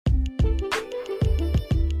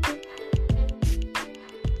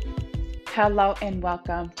Hello and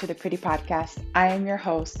welcome to the Pretty Podcast. I am your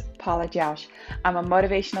host, Paula Jausch. I'm a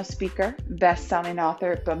motivational speaker, best-selling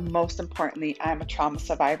author, but most importantly, I'm a trauma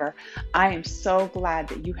survivor. I am so glad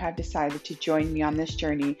that you have decided to join me on this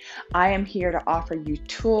journey. I am here to offer you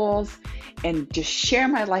tools and just share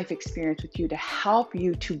my life experience with you to help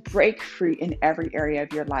you to break free in every area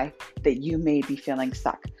of your life that you may be feeling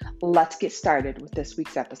stuck. Let's get started with this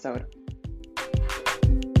week's episode.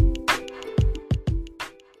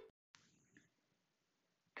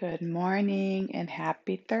 Good morning and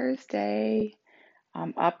happy Thursday.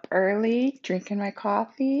 I'm up early, drinking my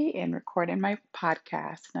coffee and recording my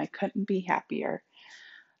podcast, and I couldn't be happier.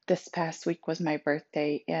 This past week was my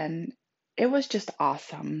birthday, and it was just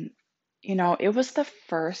awesome. It was the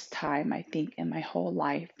first time I think in my whole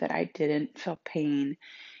life that I didn't feel pain.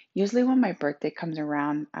 Usually, when my birthday comes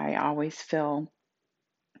around, I always feel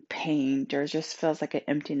pain. There just feels like an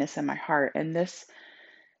emptiness in my heart. And this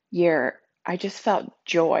year, I just felt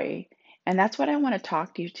joy. And that's what I want to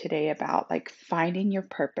talk to you today about, like finding your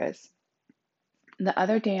purpose. The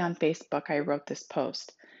other day on Facebook, I wrote this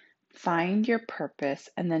post, find your purpose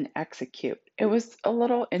and then execute. It was a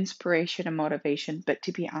little inspiration and motivation, but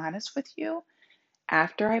to be honest with you,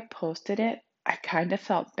 after I posted it, I kind of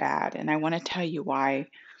felt bad, and I want to tell you why,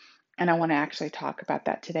 and I want to actually talk about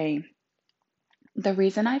that today. The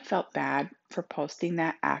reason I felt bad for posting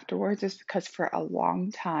that afterwards is because for a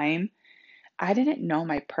long time, I didn't know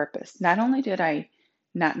my purpose. Not only did I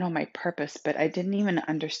not know my purpose, but I didn't even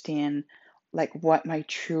understand like what my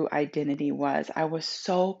true identity was. I was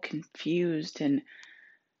so confused in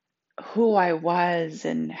who I was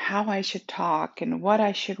and how I should talk and what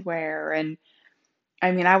I should wear. And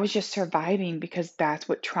I mean, I was just surviving because that's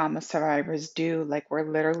what trauma survivors do. Like, we're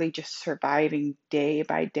literally just surviving day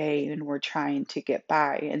by day and we're trying to get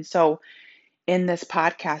by. And so, in this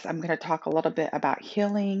podcast, I'm going to talk a little bit about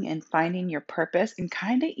healing and finding your purpose and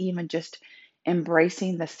kind of even just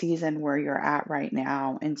embracing the season where you're at right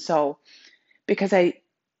now. And so, because I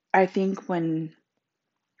think when,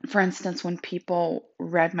 for instance, when people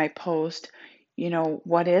read my post,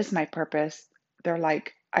 what is my purpose? They're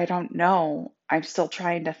like, I don't know. I'm still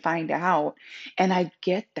trying to find out. And I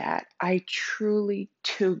get that. I truly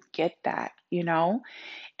do get that.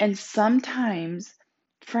 And sometimes,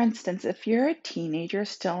 for instance, if you're a teenager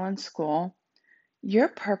still in school, your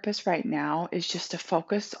purpose right now is just to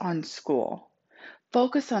focus on school.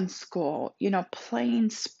 Focus on school,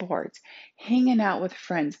 playing sports, hanging out with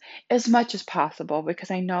friends as much as possible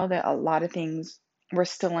because I know that a lot of things we're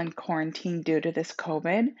still in quarantine due to this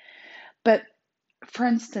COVID. But for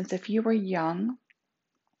instance, if you were young,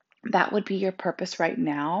 that would be your purpose right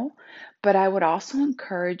now. But I would also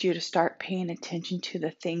encourage you to start paying attention to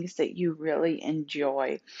the things that you really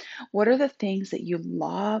enjoy. What are the things that you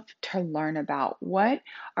love to learn about? What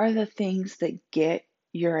are the things that get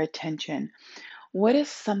your attention? What is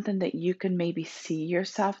something that you can maybe see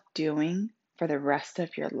yourself doing for the rest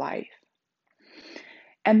of your life?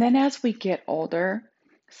 And then as we get older,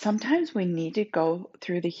 sometimes we need to go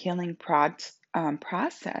through the healing process.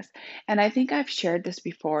 And I think I've shared this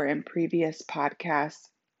before in previous podcasts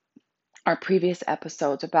or previous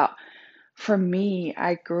episodes about for me,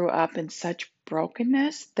 I grew up in such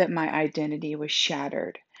brokenness that my identity was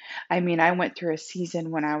shattered. I mean, I went through a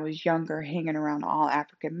season when I was younger, hanging around all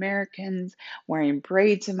African Americans, wearing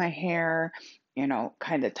braids in my hair,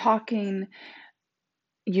 kind of talking,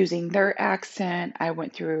 using their accent. I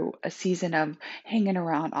went through a season of hanging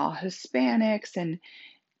around all Hispanics and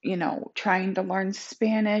trying to learn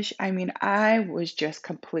Spanish. I mean, I was just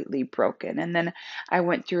completely broken. And then I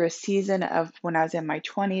went through a season of when I was in my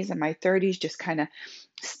 20s and my 30s, just kind of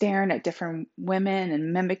staring at different women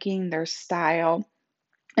and mimicking their style.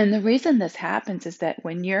 And the reason this happens is that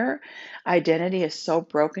when your identity is so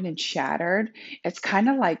broken and shattered, it's kind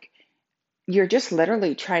of like you're just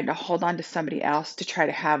literally trying to hold on to somebody else to try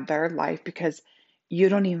to have their life because you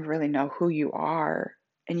don't even really know who you are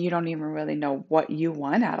and you don't even really know what you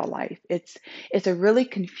want out of life. It's a really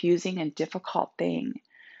confusing and difficult thing.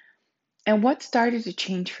 And what started to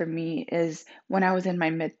change for me is when I was in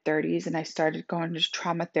my mid 30s and I started going to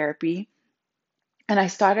trauma therapy. And I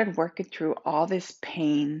started working through all this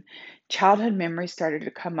pain. Childhood memories started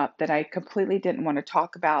to come up that I completely didn't want to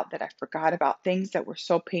talk about, that I forgot about, things that were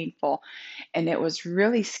so painful. And it was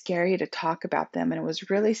really scary to talk about them. And it was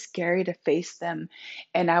really scary to face them.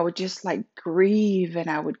 And I would just like grieve and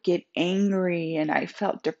I would get angry and I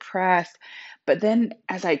felt depressed. But then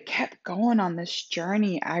as I kept going on this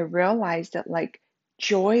journey, I realized that like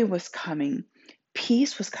joy was coming,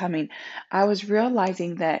 peace was coming. I was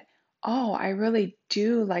realizing that oh, I really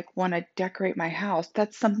do like want to decorate my house.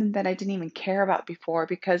 That's something that I didn't even care about before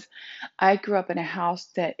because I grew up in a house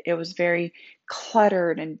that it was very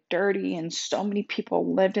cluttered and dirty, and so many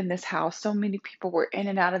people lived in this house. So many people were in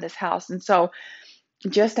and out of this house. And so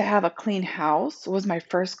just to have a clean house was my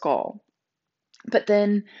first goal. But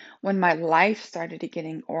then when my life started to get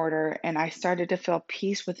in order and I started to feel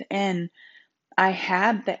peace within, I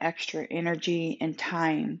had the extra energy and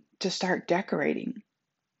time to start decorating.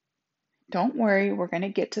 Don't worry, we're going to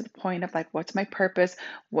get to the point of like, what's my purpose?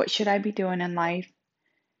 What should I be doing in life?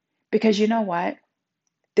 Because you know what?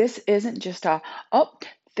 This isn't just a, oh,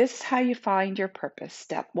 this is how you find your purpose.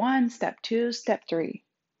 Step one, step two, step three.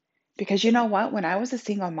 Because you know what? When I was a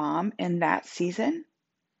single mom in that season,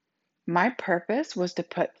 my purpose was to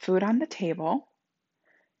put food on the table,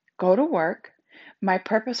 go to work. My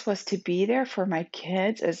purpose was to be there for my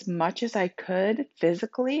kids as much as I could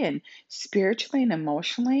physically and spiritually and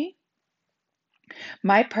emotionally.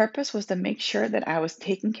 My purpose was to make sure that I was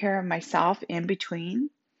taking care of myself in between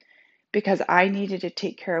because I needed to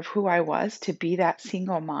take care of who I was to be that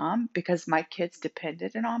single mom because my kids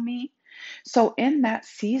depended on me. So in that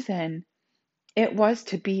season, it was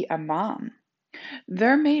to be a mom.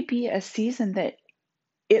 There may be a season that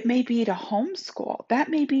it may be to homeschool. That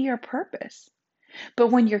may be your purpose. But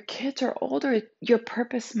when your kids are older, your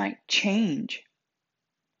purpose might change.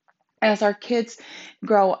 As our kids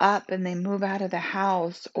grow up and they move out of the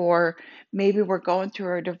house, or maybe we're going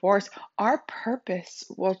through a divorce, our purpose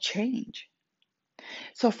will change.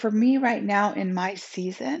 So for me right now in my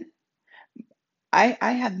season, I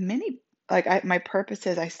have many, my purpose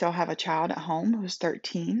is I still have a child at home who's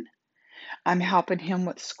 13. I'm helping him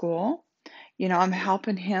with school. I'm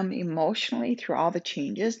helping him emotionally through all the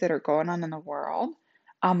changes that are going on in the world.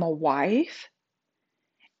 I'm a wife.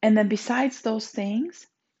 And then besides those things,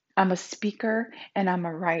 I'm a speaker and I'm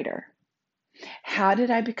a writer. How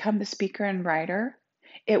did I become the speaker and writer?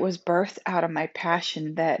 It was birthed out of my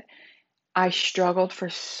passion that I struggled for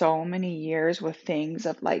so many years with things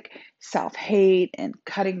of like self-hate and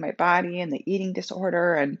cutting my body and the eating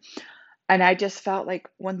disorder, and I just felt like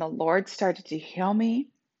when the Lord started to heal me,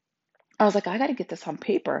 I was like, I got to get this on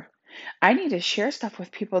paper. I need to share stuff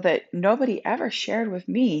with people that nobody ever shared with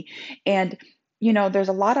me. And, there's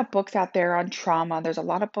a lot of books out there on trauma. There's a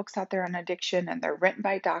lot of books out there on addiction, and they're written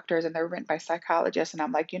by doctors and they're written by psychologists. And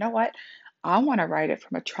I'm like, you know what? I want to write it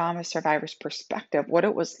from a trauma survivor's perspective, what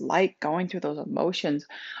it was like going through those emotions,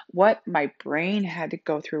 what my brain had to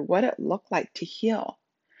go through, what it looked like to heal.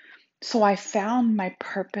 So I found my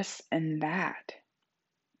purpose in that.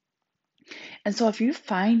 And so if you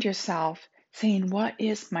find yourself saying, what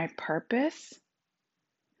is my purpose?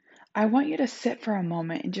 I want you to sit for a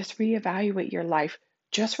moment and just reevaluate your life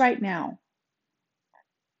just right now.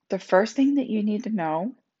 The first thing that you need to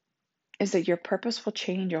know is that your purpose will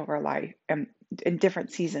change over life and in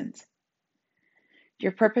different seasons.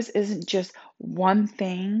 Your purpose isn't just one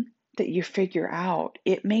thing that you figure out.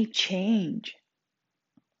 It may change.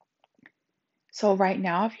 So right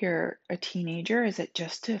now, if you're a teenager, is it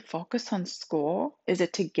just to focus on school? Is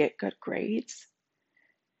it to get good grades?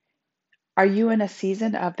 Are you in a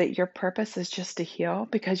season of that your purpose is just to heal?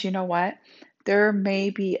 Because you know what? There may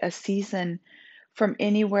be a season from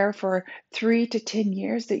anywhere for 3 to 10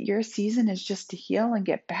 years that your season is just to heal and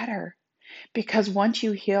get better. Because once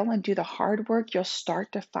you heal and do the hard work, you'll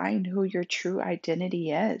start to find who your true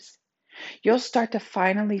identity is. You'll start to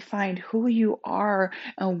finally find who you are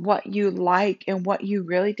and what you like and what you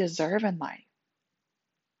really deserve in life.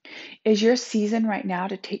 Is your season right now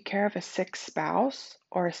to take care of a sick spouse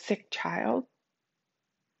or a sick child?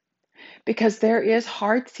 Because there is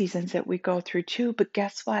hard seasons that we go through too, but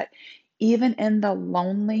guess what? Even in the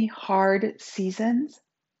lonely, hard seasons,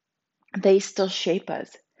 they still shape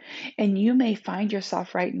us. And you may find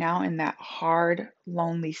yourself right now in that hard,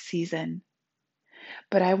 lonely season.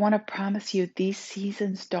 But I want to promise you, these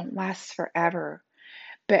seasons don't last forever.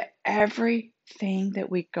 But everything that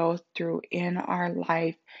we go through in our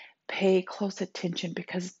life, pay close attention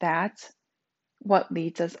because that's what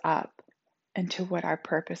leads us up into what our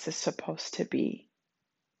purpose is supposed to be.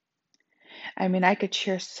 I mean, I could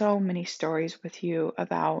share so many stories with you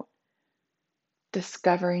about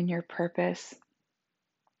discovering your purpose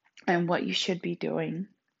and what you should be doing.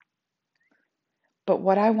 But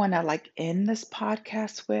what I want to end this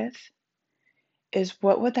podcast with is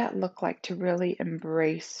what would that look like to really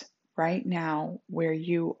embrace right now where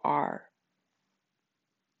you are?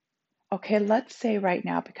 Okay, let's say right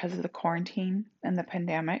now, because of the quarantine and the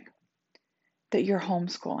pandemic, that you're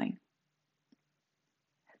homeschooling.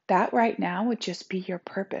 That right now would just be your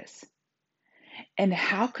purpose. And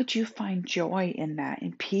how could you find joy in that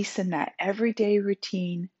and peace in that everyday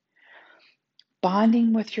routine,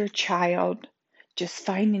 bonding with your child, just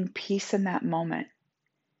finding peace in that moment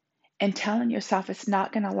and telling yourself it's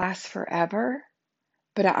not going to last forever,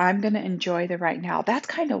 but I'm going to enjoy the right now. That's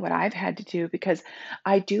kind of what I've had to do because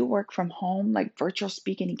I do work from home, like virtual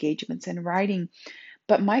speaking engagements and writing,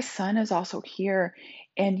 but my son is also here.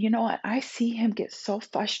 And you know what? I see him get so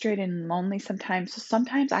frustrated and lonely sometimes. So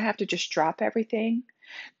sometimes I have to just drop everything,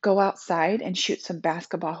 go outside and shoot some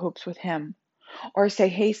basketball hoops with him. Or say,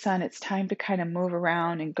 hey, son, it's time to kind of move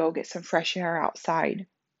around and go get some fresh air outside.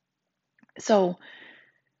 So,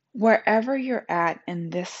 wherever you're at in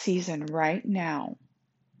this season right now,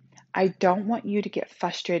 I don't want you to get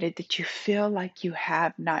frustrated that you feel like you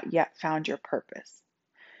have not yet found your purpose.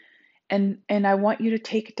 And I want you to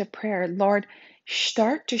take it to prayer. Lord,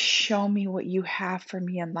 start to show me what you have for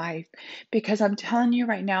me in life. Because I'm telling you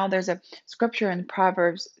right now, there's a scripture in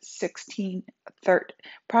Proverbs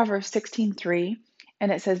 16:3,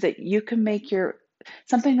 and it says that you can make your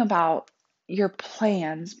something about your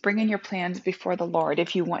plans, bringing your plans before the Lord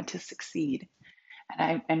if you want to succeed.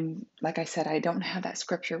 And like I said, I don't have that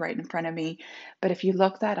scripture right in front of me, but if you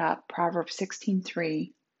look that up, Proverbs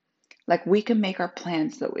 16:3, like we can make our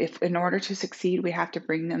plans that if in order to succeed, we have to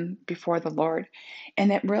bring them before the Lord.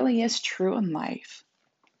 And it really is true in life.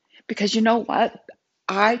 Because you know what?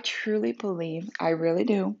 I truly believe, I really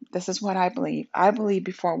do. This is what I believe. I believe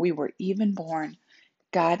before we were even born,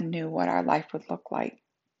 God knew what our life would look like.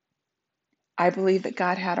 I believe that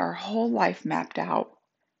God had our whole life mapped out.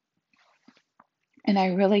 And I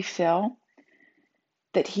really feel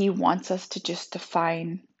that He wants us to just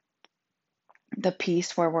define the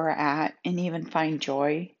peace where we're at and even find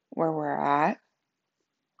joy where we're at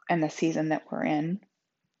and the season that we're in.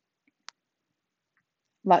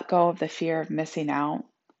 Let go of the fear of missing out,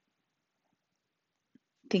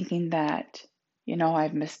 thinking that,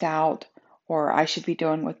 I've missed out or I should be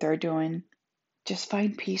doing what they're doing. Just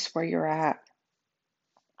find peace where you're at.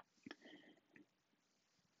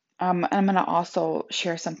 I'm going to also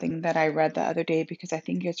share something that I read the other day because I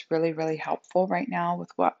think it's really, really helpful right now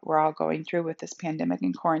with what we're all going through with this pandemic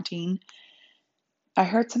and quarantine. I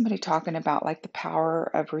heard somebody talking about like the power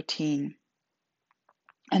of routine.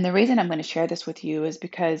 And the reason I'm going to share this with you is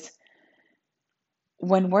because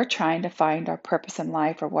when we're trying to find our purpose in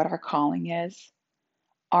life or what our calling is,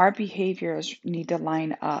 our behaviors need to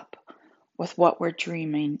line up with what we're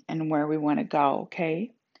dreaming and where we want to go,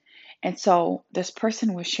 okay? And so this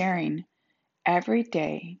person was sharing every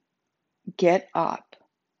day, get up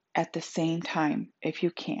at the same time if you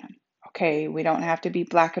can. Okay, we don't have to be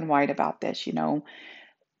black and white about this,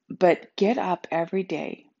 but get up every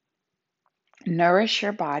day, nourish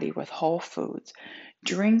your body with whole foods,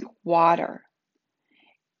 drink water,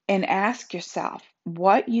 and ask yourself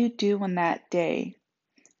what you do in that day.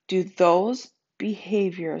 Do those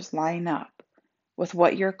behaviors line up with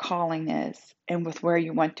what your calling is and with where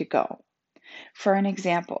you want to go? For an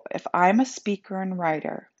example, if I'm a speaker and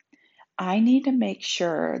writer, I need to make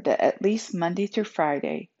sure that at least Monday through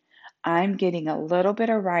Friday, I'm getting a little bit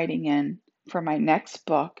of writing in for my next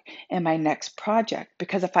book and my next project.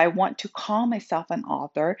 Because if I want to call myself an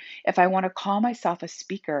author, if I want to call myself a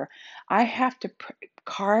speaker, I have to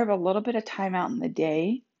carve a little bit of time out in the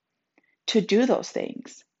day to do those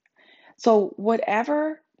things. So,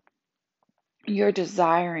 whatever you're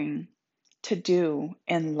desiring to do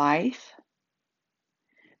in life,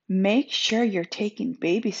 make sure you're taking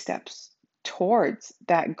baby steps towards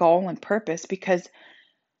that goal and purpose because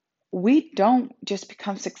we don't just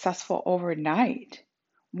become successful overnight.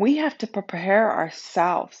 We have to prepare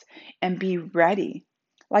ourselves and be ready.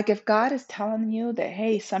 Like if God is telling you that,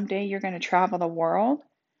 hey, someday you're going to travel the world,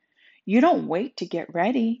 you don't wait to get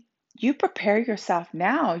ready. You prepare yourself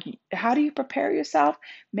now. How do you prepare yourself?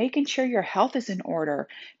 Making sure your health is in order,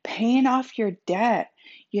 paying off your debt,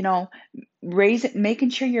 you know,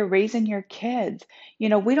 making sure you're raising your kids. We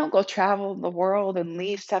don't go travel the world and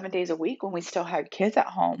leave 7 days a week when we still have kids at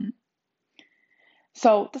home.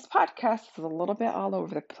 So this podcast is a little bit all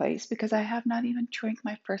over the place because I have not even drank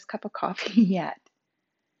my first cup of coffee yet.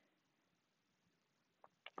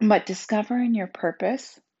 But discovering your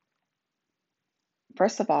purpose,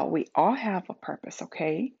 first of all, we all have a purpose,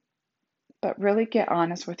 okay? But really get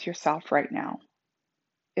honest with yourself right now.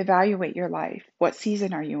 Evaluate your life. What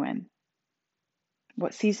season are you in?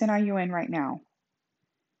 What season are you in right now?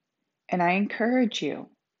 And I encourage you,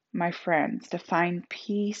 my friends, to find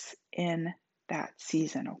peace in that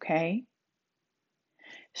season, okay?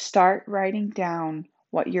 Start writing down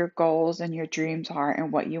what your goals and your dreams are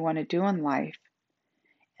and what you want to do in life.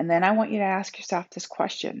 And then I want you to ask yourself this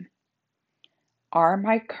question. Are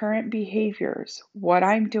my current behaviors, what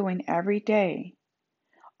I'm doing every day,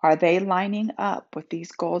 are they lining up with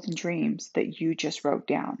these goals and dreams that you just wrote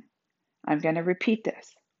down? I'm going to repeat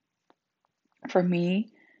this. For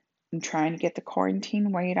me, I'm trying to get the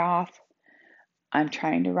quarantine weight off. I'm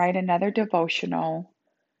trying to write another devotional,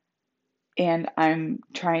 and I'm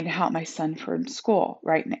trying to help my son for school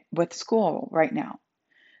with school right now.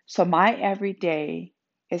 So my everyday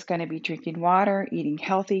is going to be drinking water, eating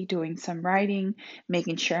healthy, doing some writing,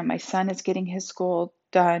 making sure my son is getting his school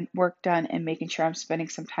done, work done, and making sure I'm spending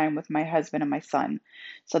some time with my husband and my son.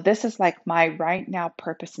 So this is like my right now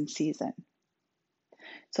purpose and season.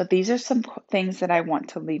 So these are some things that I want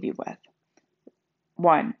to leave you with.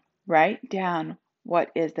 1, write down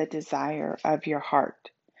what is the desire of your heart.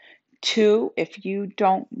 2, if you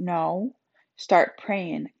don't know, start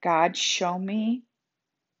praying, God, show me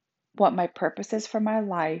what my purpose is for my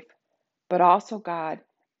life, but also, God,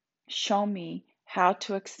 show me how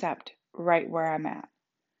to accept right where I'm at.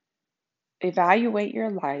 Evaluate your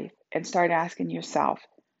life and start asking yourself,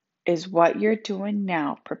 is what you're doing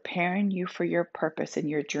now preparing you for your purpose and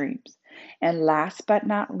your dreams? And last but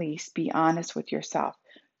not least, be honest with yourself.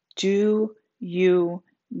 Do you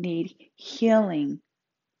need healing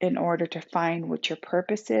in order to find what your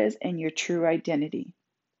purpose is and your true identity?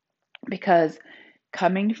 Because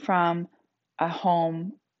coming from a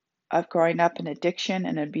home of growing up in addiction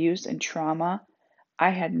and abuse and trauma,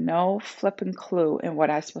 I had no flipping clue in what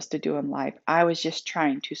I was supposed to do in life. I was just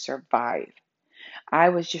trying to survive. I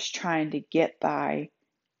was just trying to get by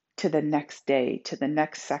to the next day, to the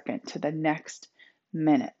next second, to the next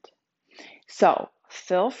minute. So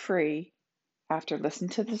feel free after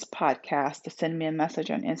listening to this podcast to send me a message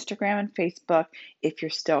on Instagram and Facebook if you're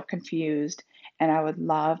still confused, and I would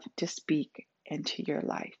love to speak into your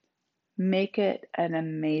life. Make it an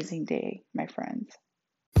amazing day, my friends.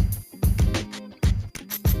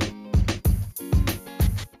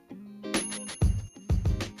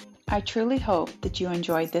 I truly hope that you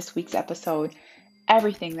enjoyed this week's episode.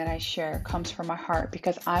 Everything that I share comes from my heart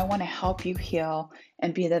because I want to help you heal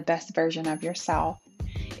and be the best version of yourself.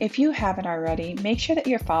 If you haven't already, make sure that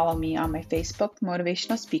you follow me on my Facebook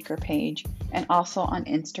Motivational Speaker page and also on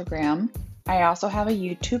Instagram. I also have a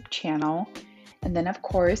YouTube channel, and then of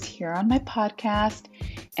course here on my podcast.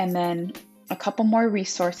 And then a couple more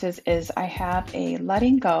resources is I have a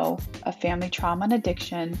Letting Go of Family Trauma and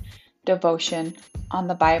Addiction devotion on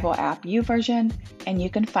the Bible app YouVersion, and you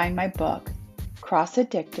can find my book, Cross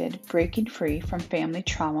Addicted, Breaking Free from Family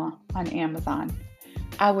Trauma, on Amazon.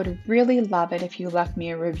 I would really love it if you left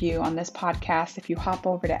me a review on this podcast, if you hop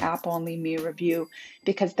over to Apple and leave me a review,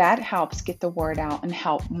 because that helps get the word out and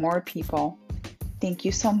help more people. Thank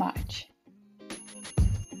you so much.